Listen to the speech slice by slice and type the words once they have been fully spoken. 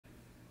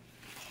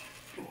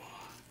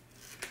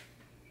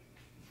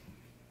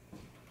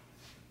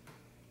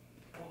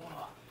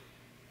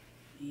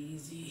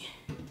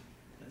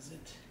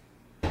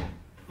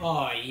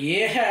Oh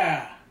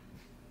yeah!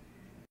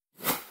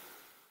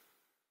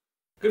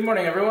 Good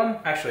morning everyone.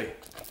 Actually,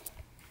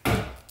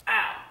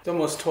 it's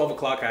almost 12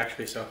 o'clock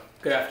actually, so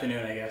good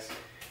afternoon I guess.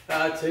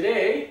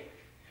 Today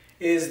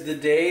is the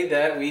day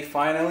that we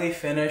finally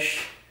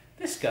finish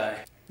this guy.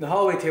 The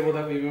hallway table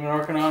that we've been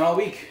working on all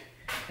week.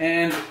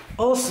 And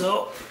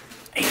also,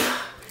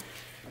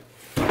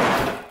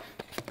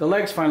 the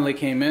legs finally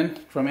came in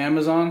from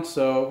Amazon,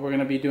 so we're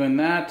gonna be doing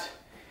that.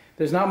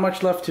 There's not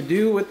much left to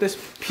do with this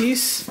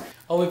piece.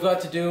 All we've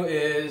got to do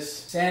is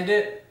sand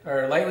it,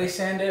 or lightly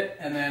sand it,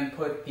 and then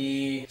put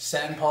the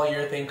satin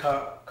polyurethane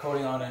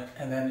coating on it,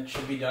 and then it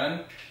should be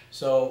done.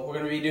 So we're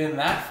gonna be doing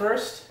that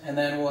first, and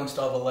then we'll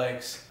install the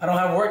legs. I don't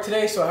have work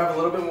today, so I have a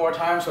little bit more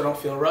time, so I don't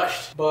feel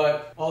rushed,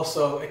 but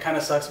also it kind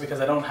of sucks because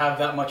I don't have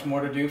that much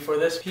more to do for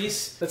this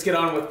piece. Let's get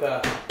on with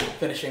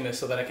finishing this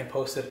so that I can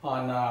post it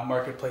on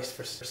Marketplace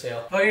for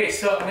sale. Okay,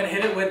 so I'm gonna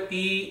hit it with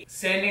the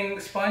sanding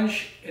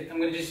sponge. I'm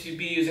gonna just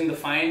be using the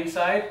fine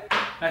side.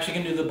 I'm actually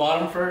gonna do the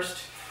bottom first,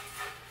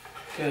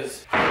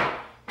 because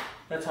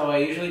that's how I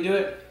usually do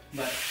it.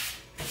 But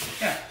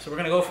yeah, so we're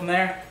gonna go from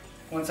there.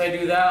 Once I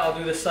do that, I'll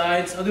do the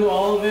sides. I'll do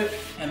all of it,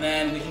 and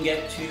then we can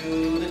get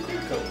to the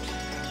clear coat.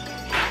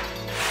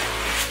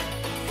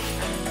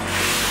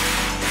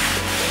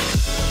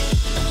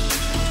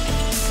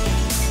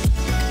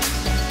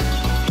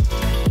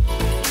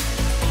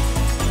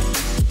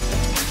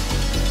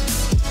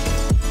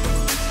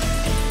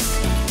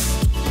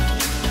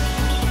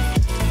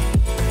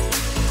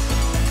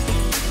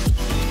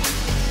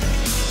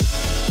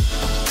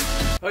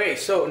 Okay,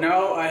 so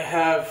now I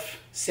have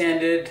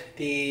sanded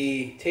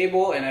the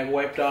table and I've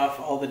wiped off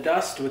all the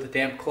dust with a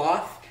damp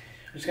cloth.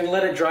 I'm just gonna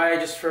let it dry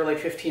just for like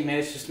 15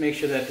 minutes just to make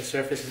sure that the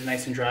surface is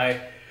nice and dry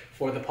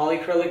for the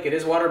polyacrylic. It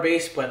is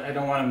water-based, but I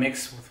don't want to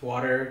mix with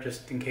water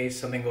just in case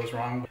something goes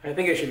wrong. I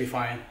think it should be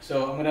fine.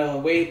 So I'm gonna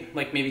wait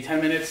like maybe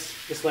 10 minutes,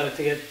 just let it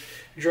to get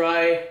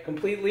dry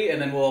completely,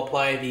 and then we'll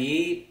apply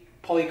the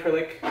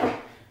polyacrylic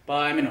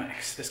by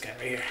Minwax, this guy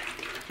right here.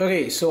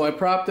 Okay, so I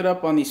propped it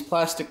up on these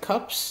plastic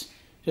cups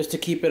just to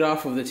keep it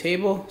off of the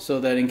table, so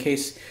that in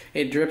case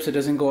it drips, it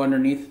doesn't go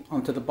underneath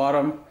onto the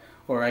bottom,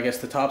 or I guess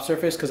the top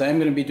surface, because I am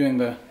going to be doing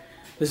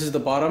this is the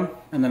bottom,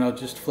 and then I'll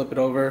just flip it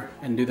over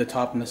and do the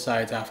top and the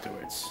sides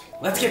afterwards.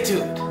 Let's get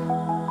to it.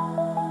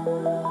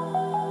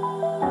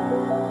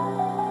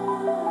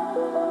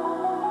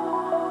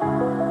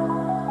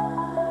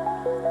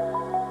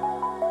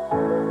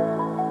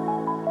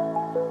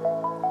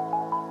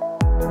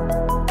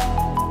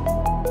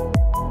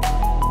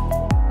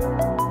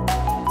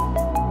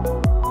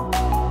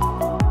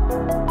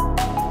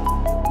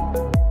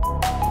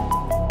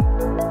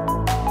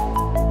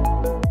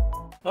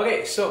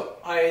 Okay, so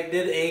I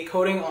did a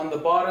coating on the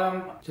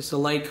bottom, just a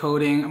light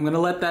coating. I'm gonna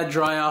let that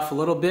dry off a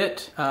little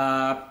bit,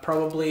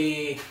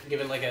 probably give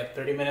it like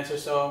 30 minutes or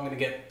so. I'm gonna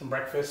get some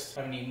breakfast.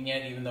 I haven't eaten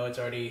yet, even though it's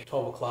already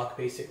 12 o'clock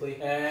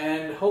basically.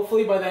 And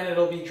hopefully by then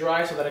it'll be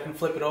dry so that I can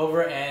flip it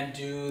over and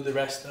do the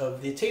rest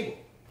of the table.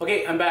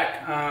 Okay, I'm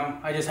back.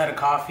 I just had a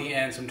coffee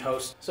and some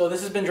toast. So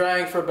this has been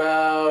drying for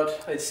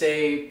about, I'd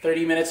say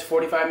 30 minutes,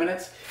 45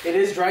 minutes. It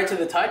is dry to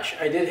the touch.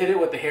 I did hit it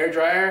with the hair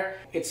dryer.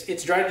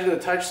 It's dry to the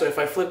touch, so if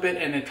I flip it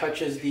and it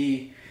touches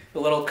the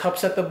little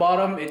cups at the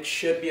bottom, it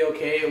should be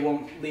okay. It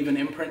won't leave an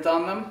imprint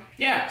on them.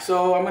 Yeah,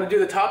 so I'm gonna do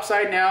the top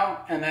side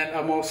now, and then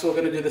I'm also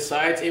gonna do the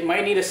sides. It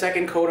might need a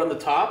second coat on the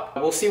top.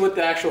 We'll see what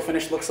the actual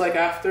finish looks like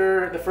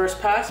after the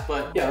first pass,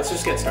 but yeah, let's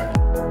just get started.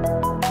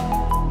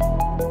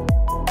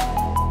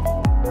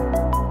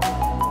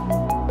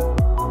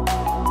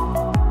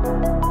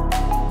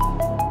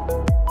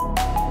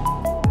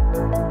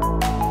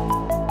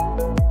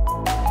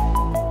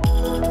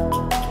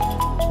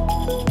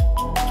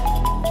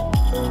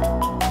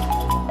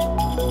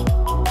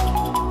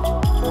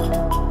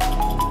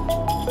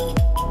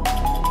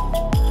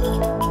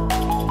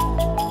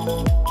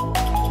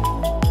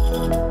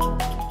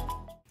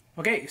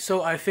 Okay,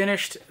 so I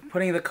finished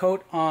putting the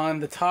coat on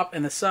the top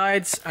and the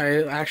sides.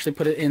 I actually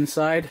put it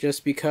inside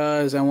just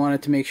because I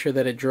wanted to make sure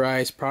that it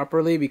dries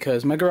properly,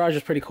 because my garage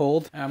is pretty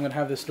cold. I'm gonna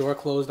have this door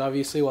closed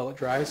obviously while it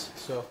dries.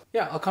 So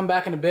yeah, I'll come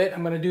back in a bit.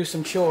 I'm gonna do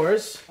some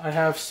chores. I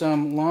have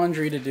some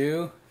laundry to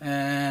do,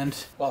 and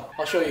well,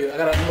 I'll show you. I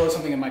gotta unload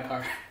something in my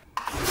car.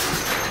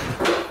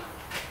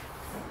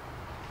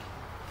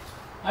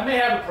 I may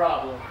have a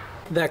problem.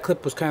 That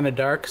clip was kind of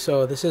dark,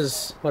 so this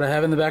is what I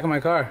have in the back of my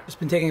car. Just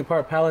been taking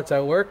apart pallets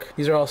at work.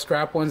 These are all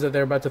scrap ones that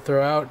they're about to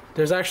throw out.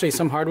 There's actually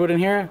some hardwood in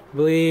here. I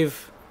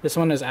believe this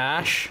one is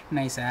ash.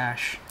 Nice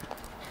ash.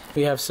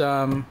 We have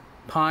some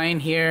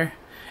pine here,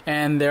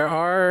 and there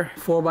are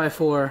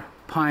 4x4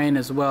 pine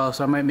as well,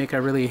 so I might make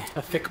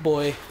a thick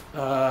boy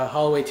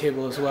hallway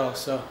table as well.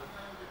 So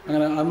I'm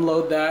gonna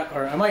unload that,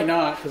 or I might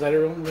not, because I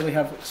don't really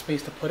have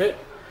space to put it.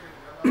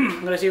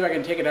 I'm gonna see if I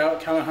can take it out,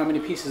 count how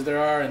many pieces there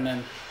are, and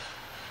then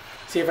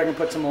see if I can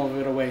put some of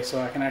it away so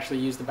I can actually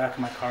use the back of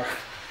my car.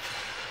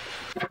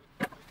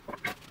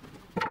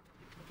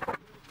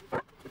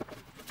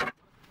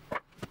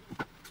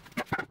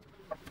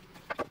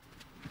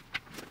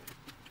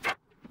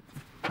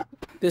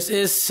 This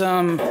is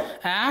some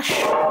ash,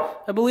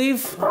 I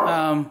believe.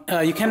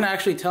 You can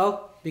actually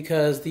tell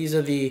because these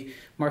are the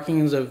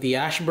markings of the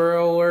ash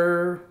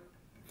burrower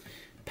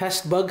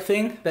pest bug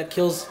thing that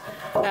kills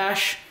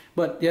ash.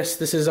 But yes,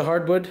 this is a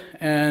hardwood,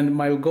 and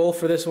my goal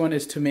for this one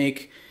is to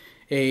make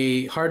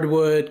a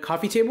hardwood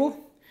coffee table.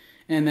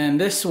 And then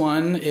this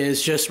one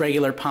is just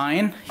regular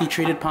pine,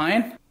 heat-treated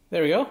pine.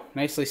 There we go,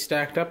 nicely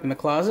stacked up in the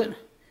closet,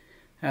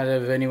 out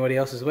of anybody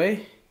else's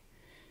way.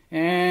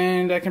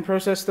 And I can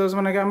process those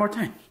when I got more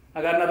time.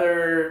 I got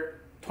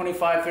another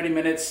 25-30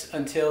 minutes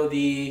until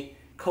the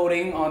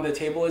coating on the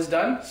table is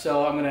done.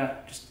 So I'm gonna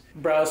just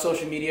browse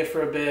social media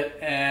for a bit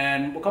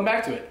and we'll come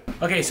back to it.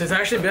 Okay, so it's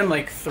actually been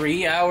like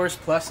 3 hours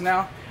plus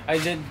now. I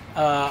did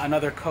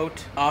another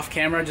coat off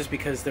camera just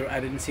because I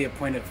didn't see a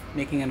point of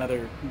making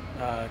another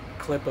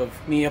clip of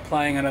me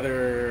applying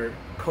another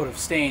coat of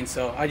stain,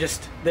 so I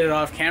just did it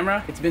off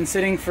camera. It's been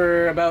sitting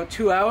for about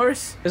 2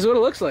 hours. This is what it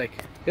looks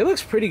like. It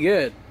looks pretty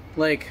good.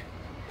 Like,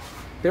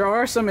 there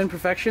are some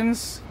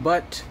imperfections,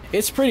 but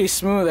it's pretty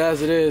smooth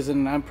as it is,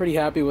 and I'm pretty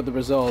happy with the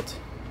result.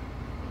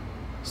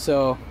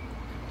 So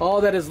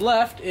all that is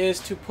left is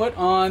to put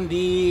on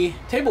the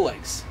table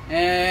legs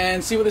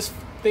and see what this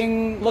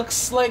thing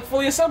looks like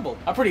fully assembled.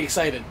 I'm pretty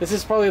excited. This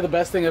is probably the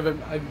best thing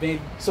I've made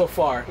so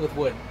far with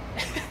wood.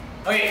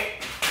 Okay,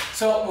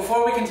 so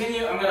before we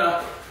continue, I'm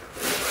gonna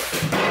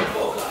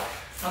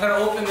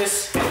open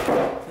this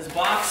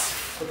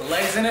box with the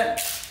legs in it.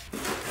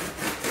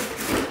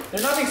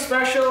 They're nothing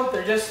special.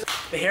 They're just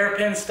the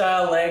hairpin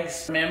style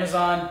legs from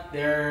Amazon.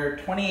 They're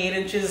 28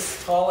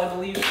 inches tall, I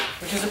believe,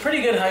 which is a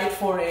pretty good height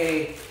for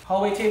a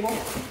hallway table.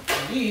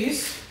 And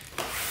these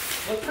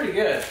look pretty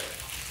good.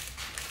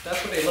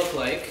 That's what they look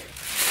like.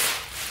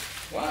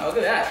 Wow, look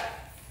at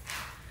that.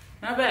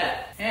 Not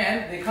bad.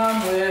 And they come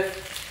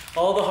with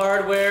all the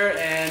hardware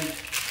and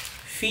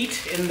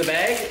feet in the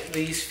bag.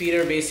 These feet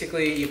are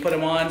basically, you put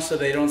them on so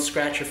they don't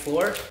scratch your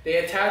floor. They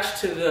attach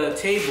to the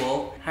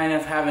table, kind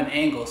of have an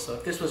angle. So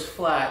if this was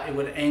flat, it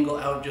would angle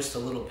out just a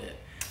little bit.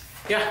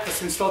 Yeah,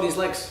 let's install these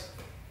legs.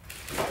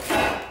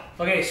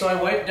 Okay, so I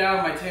wiped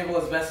down my table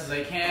as best as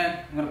I can.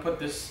 I'm gonna put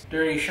this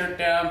dirty shirt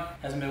down.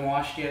 Hasn't been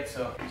washed yet,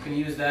 so I'm just gonna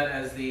use that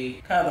as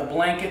the kind of the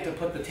blanket to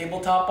put the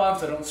tabletop on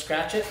so I don't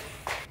scratch it.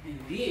 And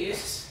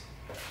this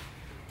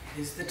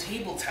is the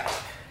tabletop.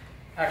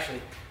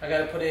 Actually, I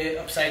gotta put it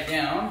upside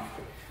down.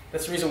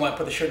 That's the reason why I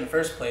put the shirt in the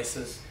first place,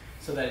 is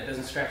so that it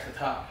doesn't scratch the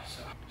top.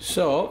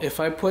 So if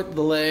I put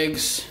the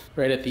legs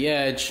right at the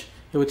edge,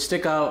 it would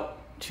stick out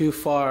too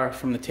far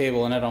from the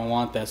table, and I don't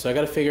want that. So I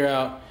gotta figure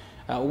out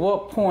at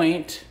what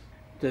point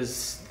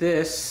does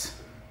this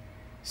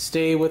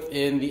stay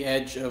within the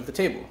edge of the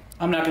table.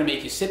 I'm not gonna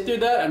make you sit through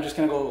that. I'm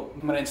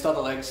gonna install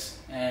the legs,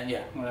 and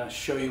yeah, I'm gonna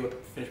show you what the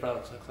finished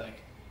product looks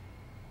like.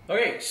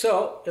 Okay,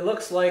 so it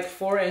looks like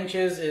 4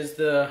 inches is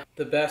the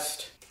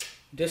best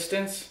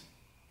distance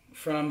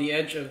from the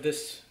edge of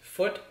this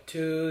foot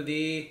to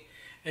the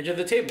edge of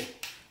the table.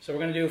 So we're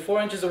gonna do 4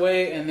 inches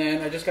away, and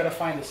then I just gotta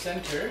find the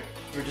center.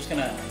 We're just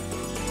gonna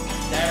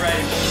dive right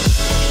into it.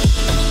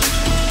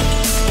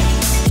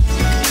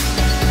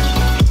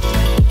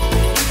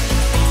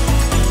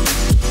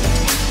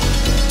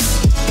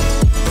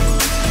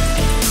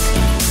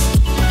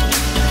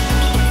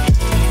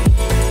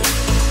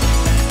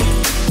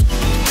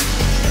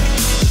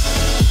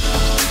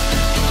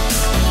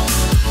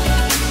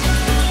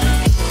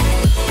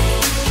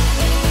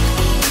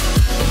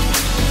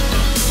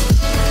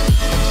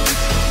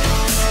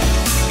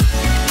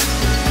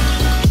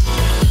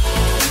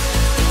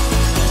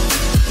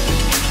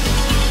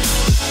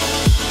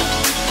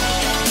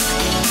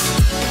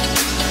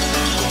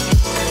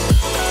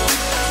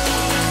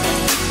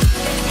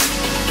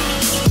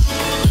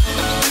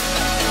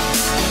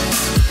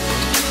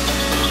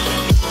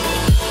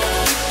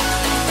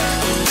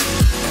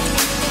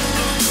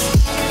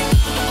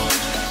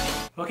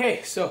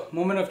 Okay, so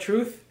moment of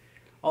truth.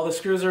 All the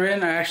screws are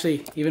in. I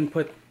actually even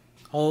put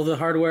all the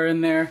hardware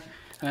in there,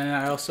 and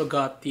I also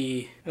got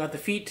the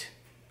feet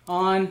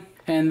on,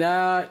 and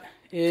that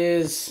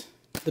is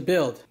the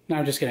build. No,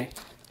 I'm just kidding.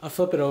 I'll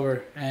flip it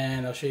over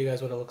and I'll show you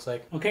guys what it looks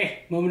like.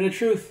 Okay, moment of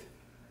truth.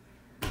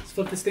 Let's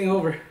flip this thing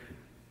over.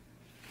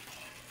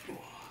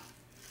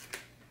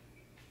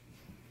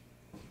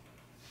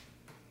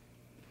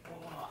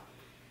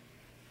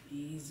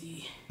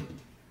 Easy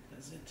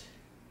does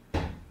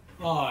it.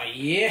 Oh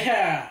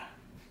yeah!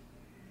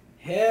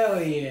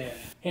 Hell yeah!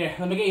 Here,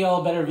 let me get you all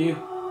a better view.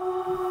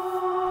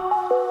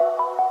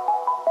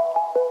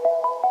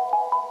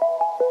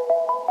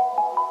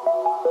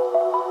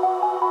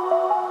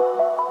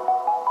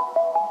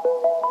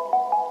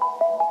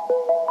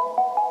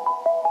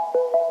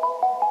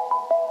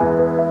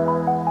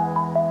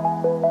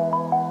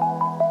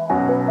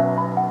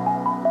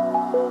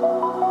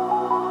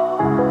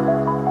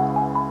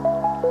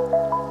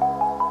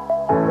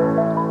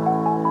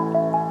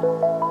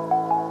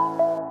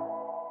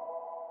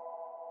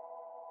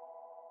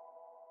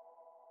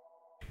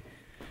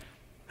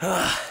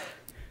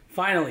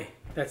 Finally,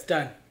 that's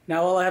done.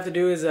 Now all I have to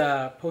do is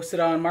post it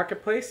on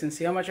Marketplace and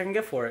see how much I can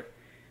get for it.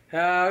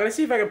 I'm gonna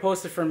see if I can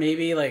post it for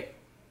maybe like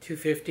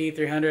 250,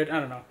 300. I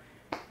don't know.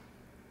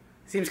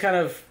 Seems kind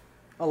of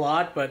a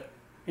lot, but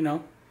you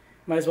know,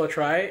 might as well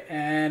try.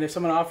 And if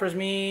someone offers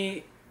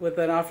me with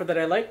an offer that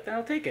I like, then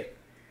I'll take it.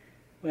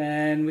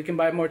 And we can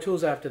buy more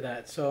tools after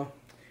that. So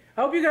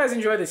I hope you guys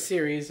enjoy this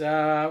series.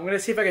 I'm gonna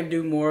see if I can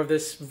do more of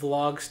this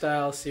vlog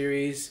style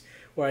series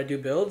where I do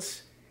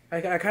builds.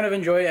 I kind of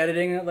enjoy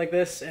editing it like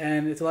this,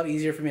 and it's a lot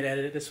easier for me to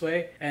edit it this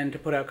way and to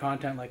put out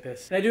content like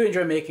this. And I do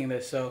enjoy making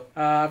this, so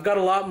I've got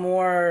a lot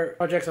more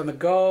projects on the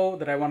go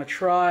that I want to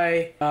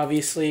try.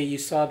 Obviously, you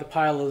saw the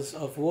piles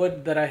of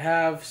wood that I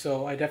have,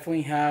 so I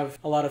definitely have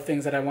a lot of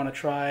things that I want to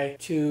try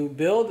to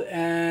build,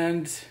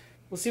 and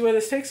we'll see where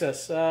this takes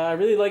us. I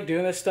really like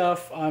doing this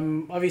stuff.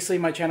 Obviously,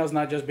 my channel is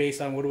not just based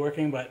on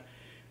woodworking, but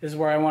this is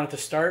where I wanted to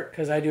start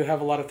because I do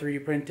have a lot of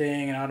 3D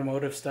printing and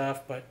automotive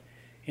stuff, but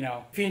you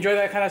know, if you enjoy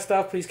that kind of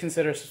stuff, please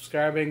consider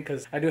subscribing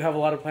because I do have a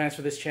lot of plans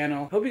for this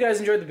channel. Hope you guys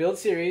enjoyed the build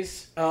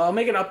series. I'll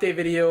make an update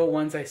video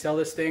once I sell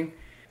this thing.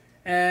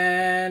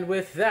 And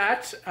with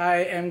that, I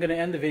am going to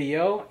end the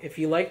video. If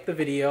you liked the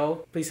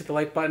video, please hit the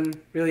like button.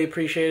 Really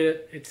appreciate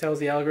it. It tells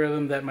the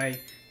algorithm that my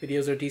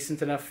videos are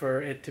decent enough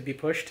for it to be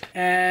pushed.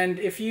 And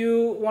if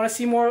you want to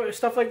see more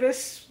stuff like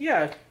this,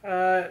 yeah,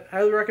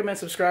 highly recommend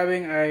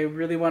subscribing. I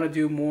really want to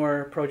do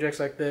more projects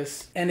like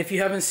this. And if you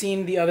haven't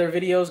seen the other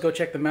videos, go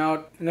check them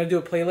out. I'm going to do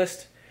a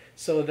playlist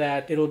so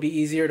that it'll be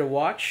easier to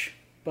watch.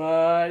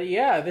 But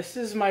yeah, this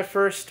is my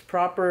first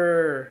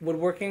proper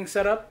woodworking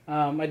setup.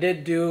 I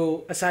did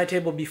do a side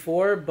table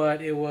before,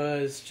 but it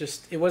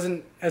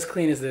wasn't as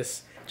clean as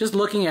this. Just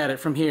looking at it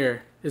from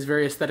here is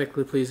very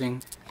aesthetically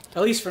pleasing.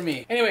 At least for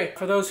me. Anyway,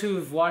 for those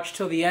who've watched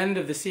till the end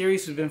of the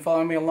series, who've been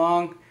following me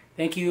along,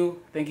 thank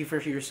you. Thank you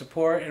for your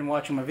support and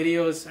watching my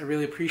videos. I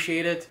really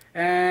appreciate it.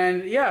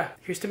 And yeah,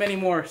 here's to many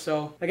more.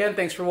 So again,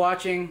 thanks for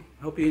watching.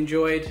 Hope you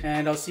enjoyed,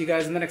 and I'll see you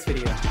guys in the next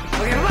video.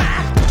 Okay, bye!